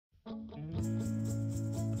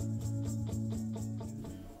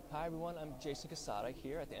Hi everyone, I'm Jason Quesada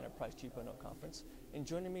here at the Enterprise 2.0 conference, and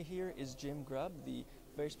joining me here is Jim Grubb, the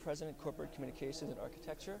Vice President Corporate Communications and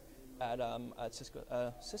Architecture at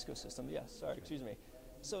Cisco System. Yes, sorry, excuse me.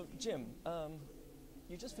 So Jim,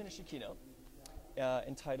 you just finished your keynote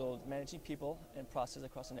entitled Managing People and Process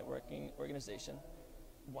Across a Networking Organization.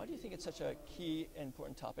 Why do you think it's such a key and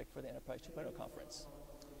important topic for the Enterprise 2.0 conference?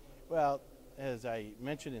 Well, as I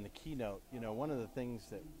mentioned in the keynote, one of the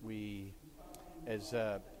things that we as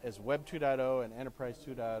Web 2.0 and Enterprise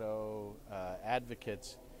 2.0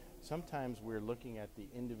 advocates, sometimes we're looking at the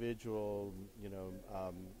individual,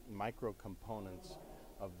 micro components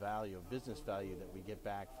of value, of business value that we get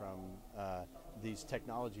back from these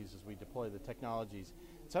technologies as we deploy the technologies.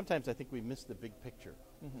 Sometimes I think we miss the big picture.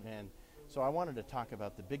 Mm-hmm. And so I wanted to talk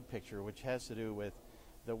about the big picture, which has to do with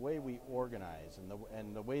the way we organize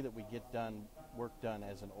and the way that we get work done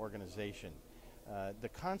as an organization. The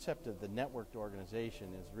concept of the networked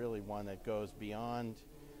organization is really one that goes beyond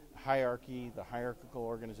hierarchy, the hierarchical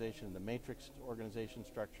organization, the matrix organization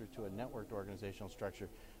structure, to a networked organizational structure,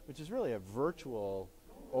 which is really a virtual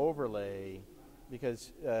overlay,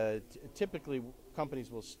 because typically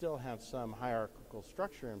companies will still have some hierarchical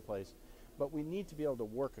structure in place, but we need to be able to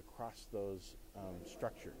work across those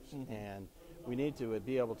structures. Mm-hmm. And we need to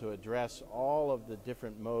be able to address all of the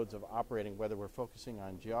different modes of operating, whether we're focusing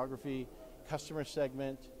on geography, customer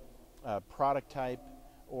segment, product type,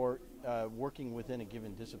 or working within a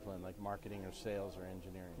given discipline like marketing or sales or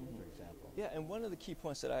engineering, mm-hmm. for example. Yeah, and one of the key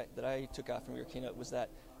points that I took out from your keynote was that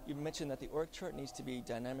you mentioned that the org chart needs to be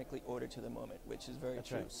dynamically ordered to the moment, which is very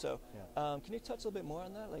true. Right. So can you touch a little bit more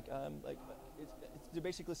on that? They're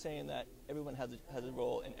basically saying that everyone has a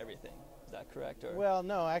role in everything. Is that correct? Or? Well,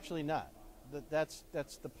 no, actually not. That's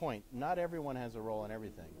the point. Not everyone has a role in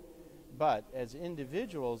everything. But as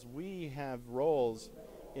individuals, we have roles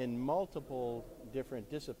in multiple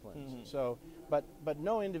different disciplines. Mm-hmm. So, but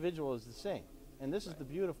no individual is the same. And this is the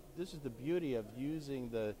beauty of using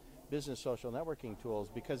the business social networking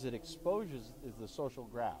tools, because it exposes the social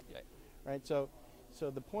graph. Yeah. Right? So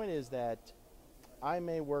the point is that I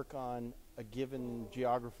may work on a given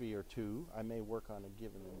geography or two. I may work on a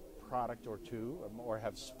given product or two, or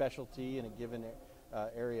have specialty in a given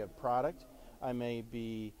area of product. I may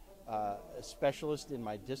be a specialist in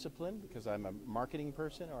my discipline because I'm a marketing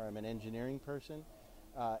person or I'm an engineering person.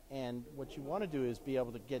 And what you want to do is be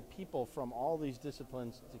able to get people from all these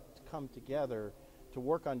disciplines to come together to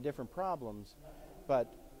work on different problems.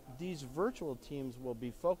 But these virtual teams will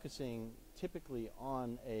be focusing typically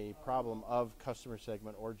on a problem of customer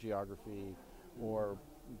segment or geography or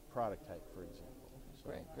product type, for example. So.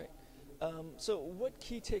 Great. So what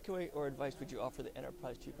key takeaway or advice would you offer the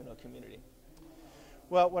Enterprise 2.0 community?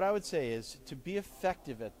 Well, what I would say is, to be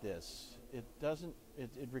effective at this, it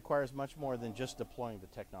requires much more than just deploying the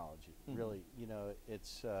technology. Mm-hmm. Really,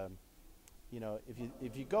 it's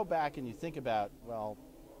if you go back and you think about, well,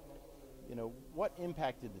 what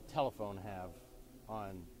impact did the telephone have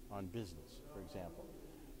on business, for example?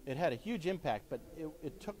 It had a huge impact, but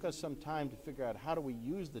it took us some time to figure out how do we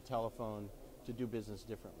use the telephone to do business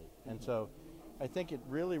differently. Mm-hmm. And so I think it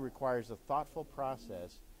really requires a thoughtful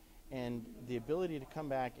process and the ability to come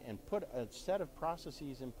back and put a set of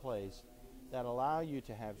processes in place that allow you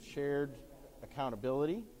to have shared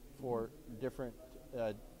accountability for different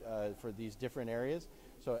for these different areas.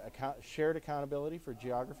 So shared accountability for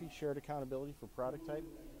geography, shared accountability for product type,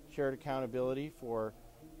 shared accountability for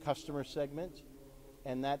customer segment,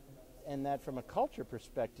 and that from a culture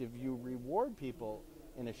perspective, you reward people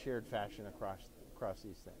in a shared fashion across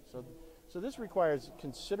these things. So this requires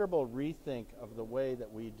considerable rethink of the way that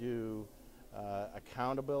we do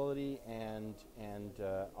accountability and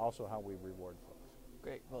also how we reward folks.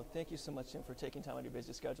 Great. Well, thank you so much, Jim, for taking time out of your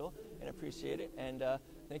busy schedule, and appreciate it. And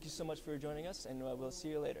thank you so much for joining us, and we'll see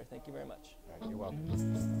you later. Thank you very much. All right, you're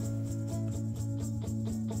welcome.